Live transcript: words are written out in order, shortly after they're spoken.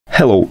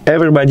Hello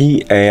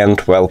everybody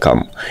and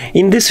welcome!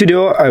 In this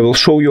video I will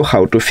show you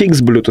how to fix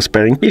Bluetooth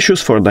pairing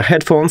issues for the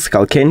headphones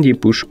Skullcandy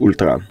Push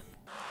Ultra.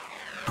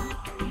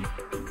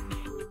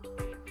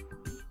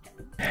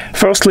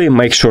 Firstly,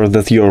 make sure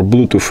that your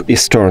Bluetooth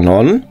is turned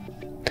on.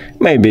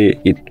 Maybe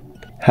it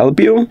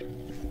helps you,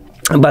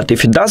 but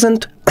if it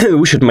doesn't,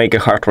 we should make a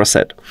hard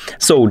reset.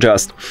 So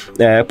just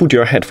put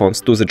your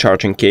headphones to the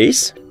charging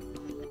case.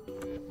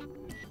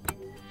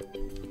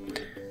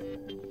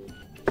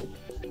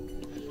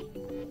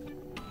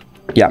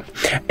 Yeah,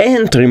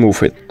 and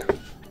remove it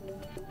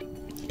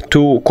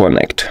to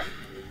connect.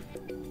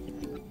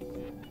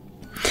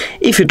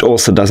 If it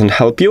also doesn't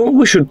help you,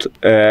 we should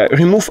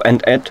remove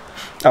and add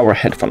our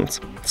headphones.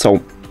 So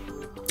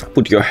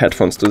put your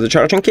headphones to the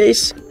charging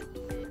case.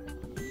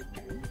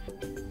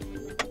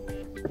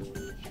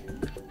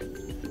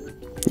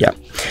 Yeah,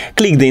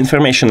 click the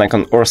information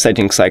icon or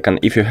settings icon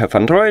if you have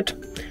Android.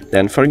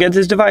 Then forget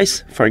this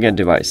device, forget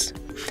device.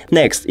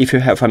 Next, if you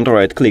have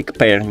Android, click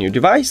pair new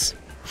device.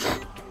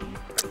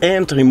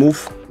 And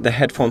remove the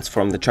headphones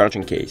from the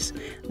charging case.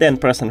 Then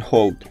press and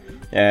hold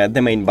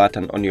the main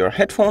button on your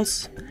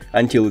headphones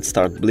until it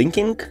starts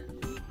blinking,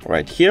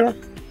 right here.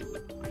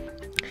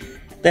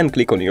 Then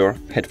click on your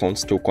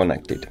headphones to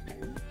connect it.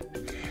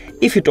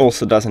 If it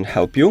also doesn't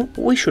help you,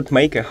 we should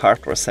make a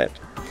hard reset.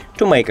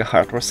 To make a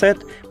hard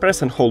reset,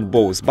 press and hold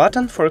both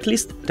buttons for at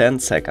least 10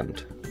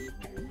 seconds.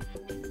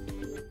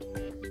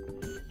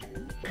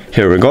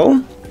 Here we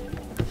go.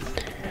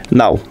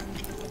 Now,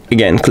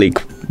 again, click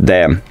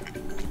the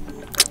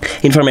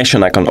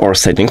information icon or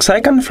settings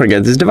icon,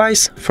 forget this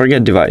device,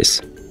 forget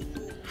device.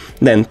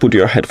 Then put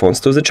your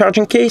headphones to the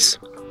charging case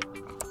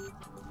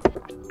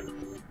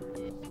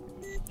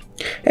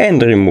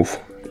and remove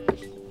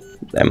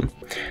them.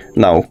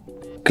 Now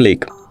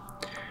click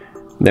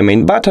the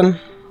main button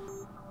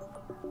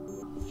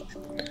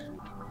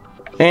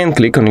and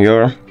click on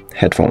your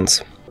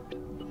headphones.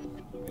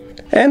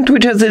 And we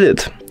just did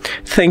it.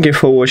 Thank you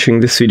for watching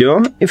this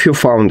video. If you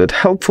found it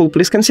helpful,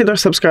 please consider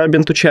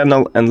subscribing to the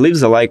channel and leave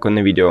the like on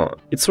the video.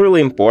 It's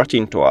really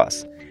important to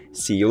us.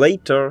 See you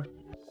later!